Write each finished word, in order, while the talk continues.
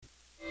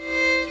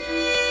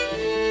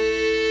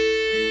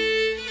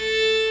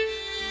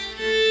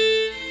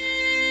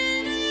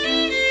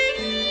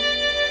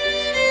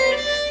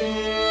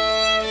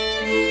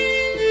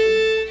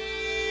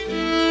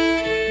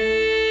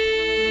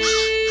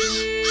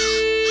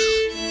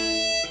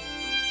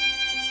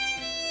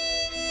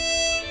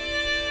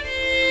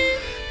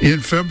In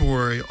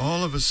February,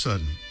 all of a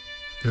sudden,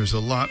 there's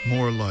a lot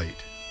more light,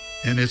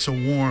 and it's a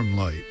warm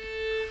light.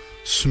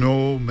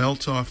 Snow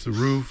melts off the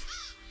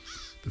roof.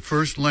 The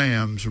first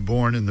lambs are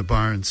born in the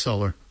barn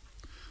cellar.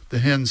 The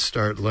hens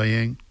start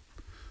laying.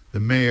 The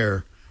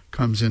mare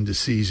comes into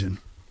season.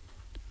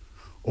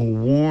 A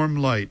warm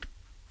light.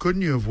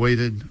 Couldn't you have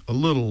waited a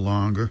little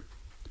longer?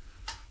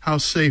 How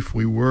safe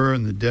we were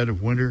in the dead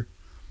of winter.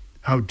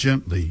 How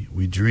gently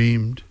we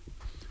dreamed.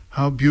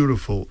 How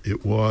beautiful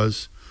it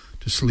was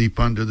to sleep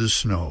under the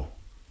snow.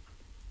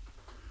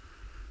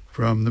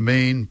 From the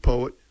Maine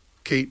poet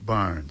Kate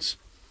Barnes.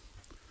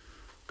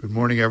 Good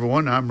morning,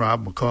 everyone. I'm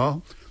Rob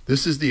McCall.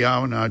 This is the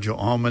Awanadjo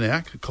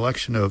Almanac, a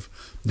collection of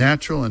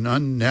natural and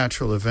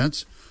unnatural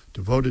events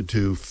devoted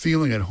to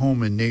feeling at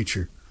home in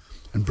nature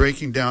and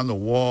breaking down the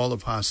wall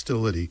of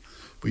hostility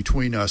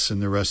between us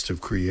and the rest of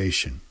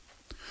creation.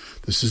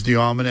 This is the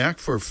Almanac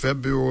for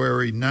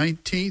February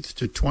 19th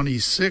to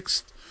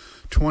 26th,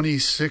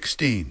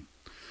 2016.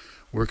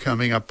 We're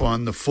coming up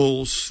on the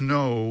full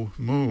snow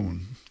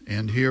moon,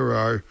 and here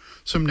are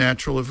some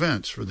natural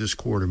events for this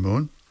quarter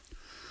moon.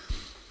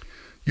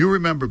 You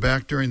remember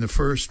back during the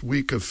first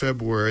week of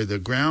February, the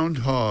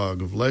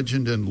groundhog of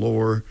legend and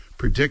lore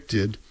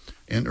predicted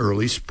an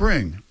early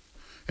spring.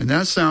 And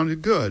that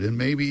sounded good and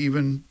maybe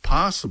even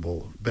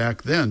possible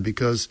back then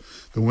because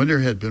the winter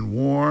had been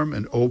warm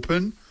and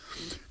open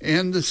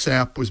and the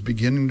sap was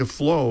beginning to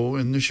flow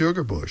in the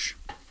sugar bush.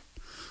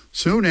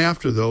 Soon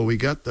after, though, we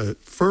got the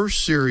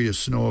first serious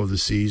snow of the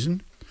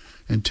season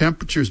and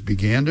temperatures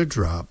began to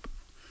drop,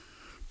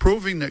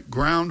 proving that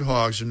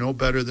groundhogs are no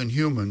better than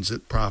humans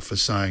at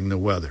prophesying the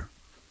weather.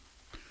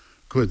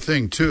 Good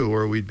thing, too,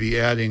 or we'd be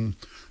adding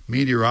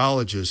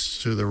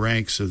meteorologists to the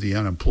ranks of the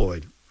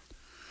unemployed.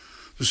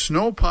 The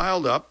snow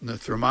piled up and the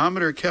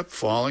thermometer kept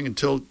falling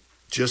until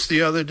just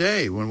the other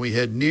day when we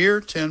had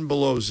near 10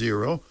 below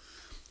zero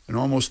and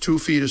almost 2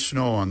 feet of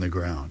snow on the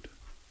ground.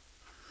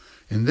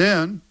 And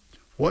then,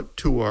 what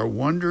to our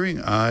wondering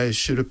eyes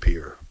should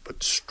appear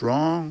but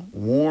strong,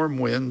 warm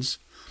winds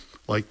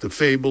like the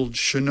fabled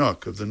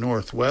Chinook of the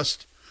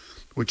Northwest,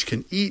 which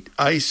can eat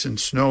ice and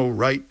snow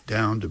right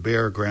down to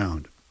bare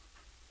ground.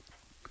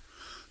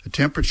 The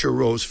temperature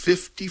rose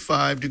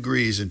 55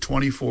 degrees in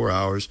 24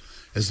 hours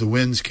as the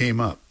winds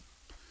came up.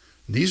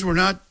 And these were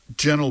not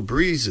gentle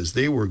breezes.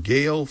 They were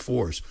gale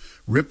force,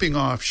 ripping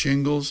off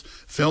shingles,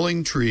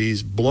 felling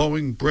trees,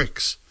 blowing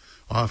bricks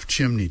off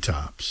chimney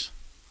tops.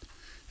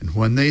 And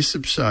when they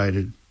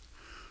subsided,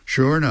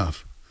 sure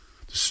enough,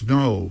 the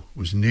snow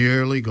was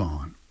nearly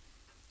gone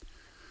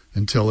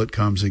until it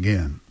comes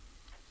again.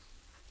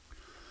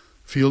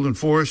 Field and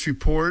Forest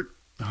report,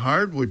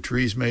 hardwood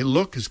trees may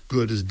look as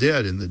good as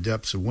dead in the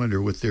depths of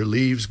winter with their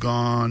leaves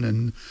gone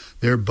and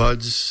their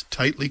buds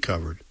tightly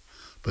covered,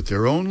 but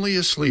they're only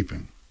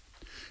asleeping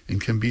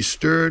and can be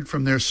stirred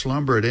from their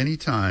slumber at any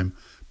time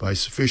by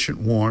sufficient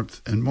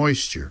warmth and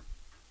moisture.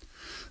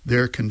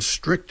 Their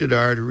constricted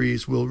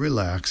arteries will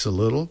relax a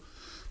little,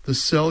 the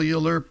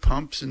cellular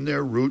pumps in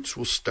their roots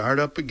will start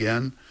up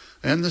again,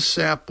 and the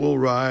sap will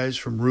rise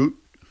from root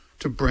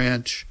to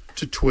branch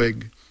to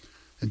twig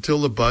until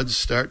the buds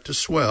start to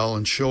swell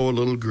and show a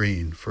little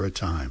green for a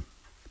time.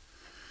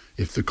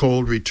 If the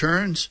cold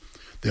returns,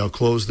 they'll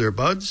close their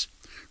buds,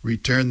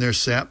 return their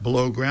sap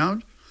below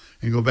ground,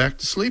 and go back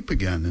to sleep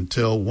again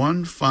until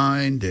one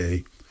fine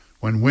day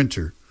when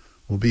winter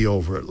will be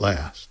over at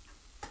last.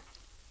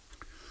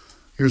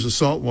 Here's a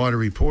saltwater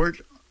report.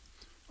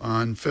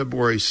 On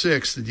February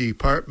 6th, the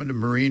Department of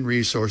Marine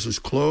Resources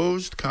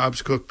closed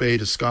Cobscook Bay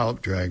to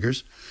scallop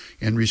draggers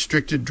and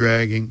restricted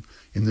dragging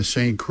in the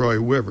St. Croix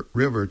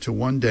River to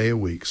 1 day a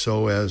week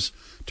so as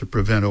to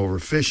prevent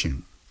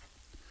overfishing.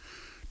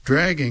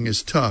 Dragging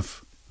is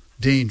tough,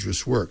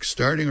 dangerous work,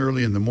 starting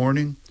early in the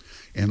morning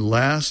and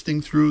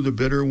lasting through the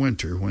bitter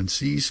winter when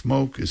sea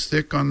smoke is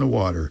thick on the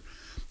water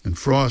and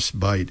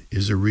frostbite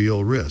is a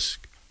real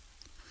risk.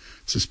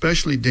 It's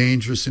especially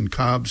dangerous in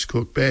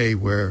Cobscook Bay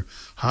where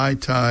high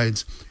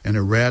tides and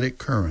erratic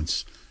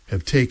currents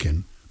have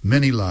taken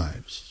many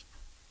lives.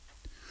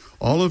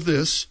 All of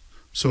this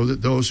so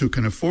that those who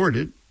can afford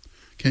it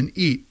can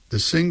eat the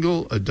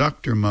single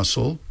adductor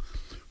mussel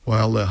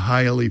while the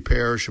highly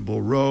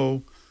perishable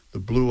roe, the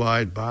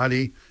blue-eyed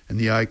body, and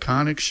the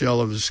iconic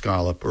shell of the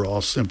scallop are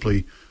all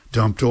simply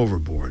dumped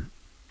overboard.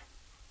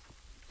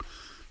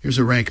 Here's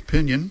a rank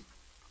opinion.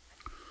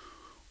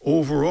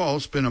 Overall,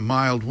 it's been a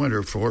mild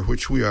winter for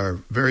which we are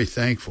very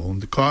thankful,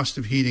 and the cost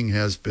of heating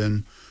has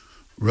been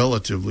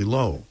relatively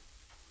low.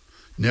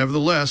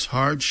 Nevertheless,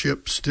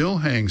 hardship still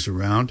hangs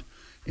around,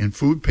 and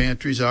food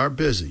pantries are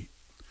busy.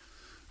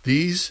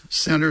 These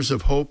centers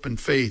of hope and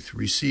faith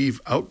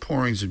receive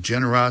outpourings of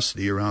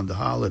generosity around the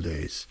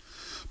holidays,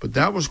 but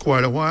that was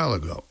quite a while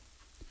ago.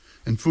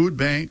 And food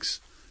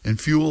banks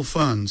and fuel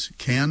funds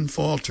can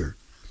falter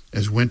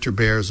as winter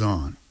bears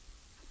on.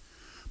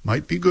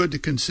 Might be good to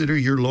consider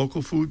your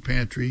local food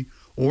pantry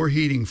or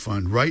heating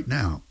fund right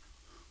now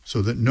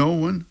so that no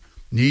one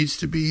needs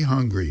to be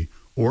hungry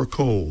or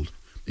cold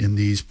in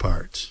these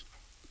parts.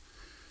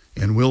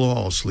 And we'll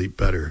all sleep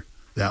better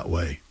that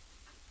way.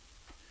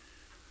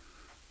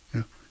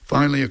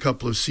 Finally, a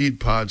couple of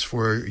seed pods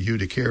for you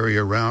to carry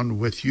around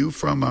with you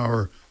from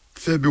our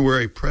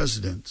February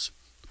presidents.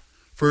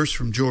 First,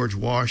 from George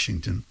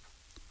Washington.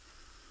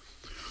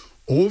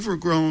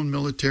 Overgrown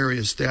military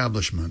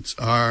establishments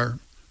are,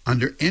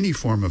 under any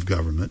form of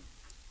government,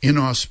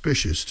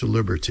 inauspicious to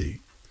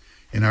liberty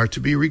and are to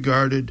be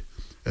regarded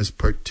as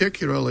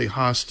particularly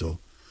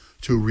hostile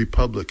to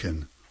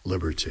Republican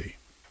liberty.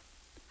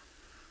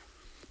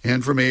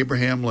 And from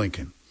Abraham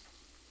Lincoln.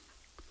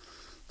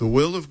 The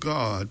will of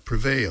God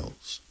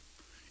prevails.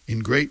 In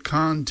great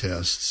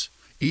contests,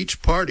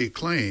 each party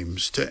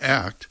claims to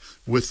act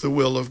with the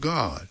will of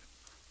God.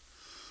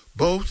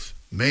 Both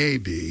may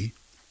be,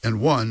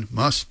 and one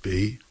must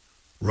be,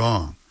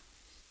 wrong.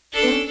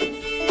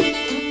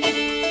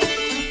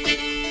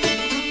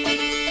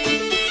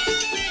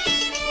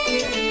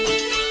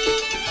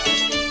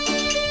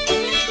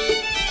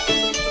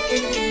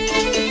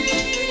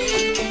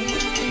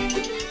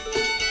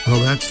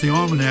 Well, that's the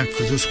almanac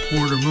for this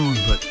quarter moon,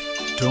 but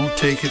don't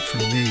take it from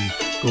me.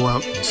 Go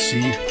out and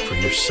see for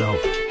yourself.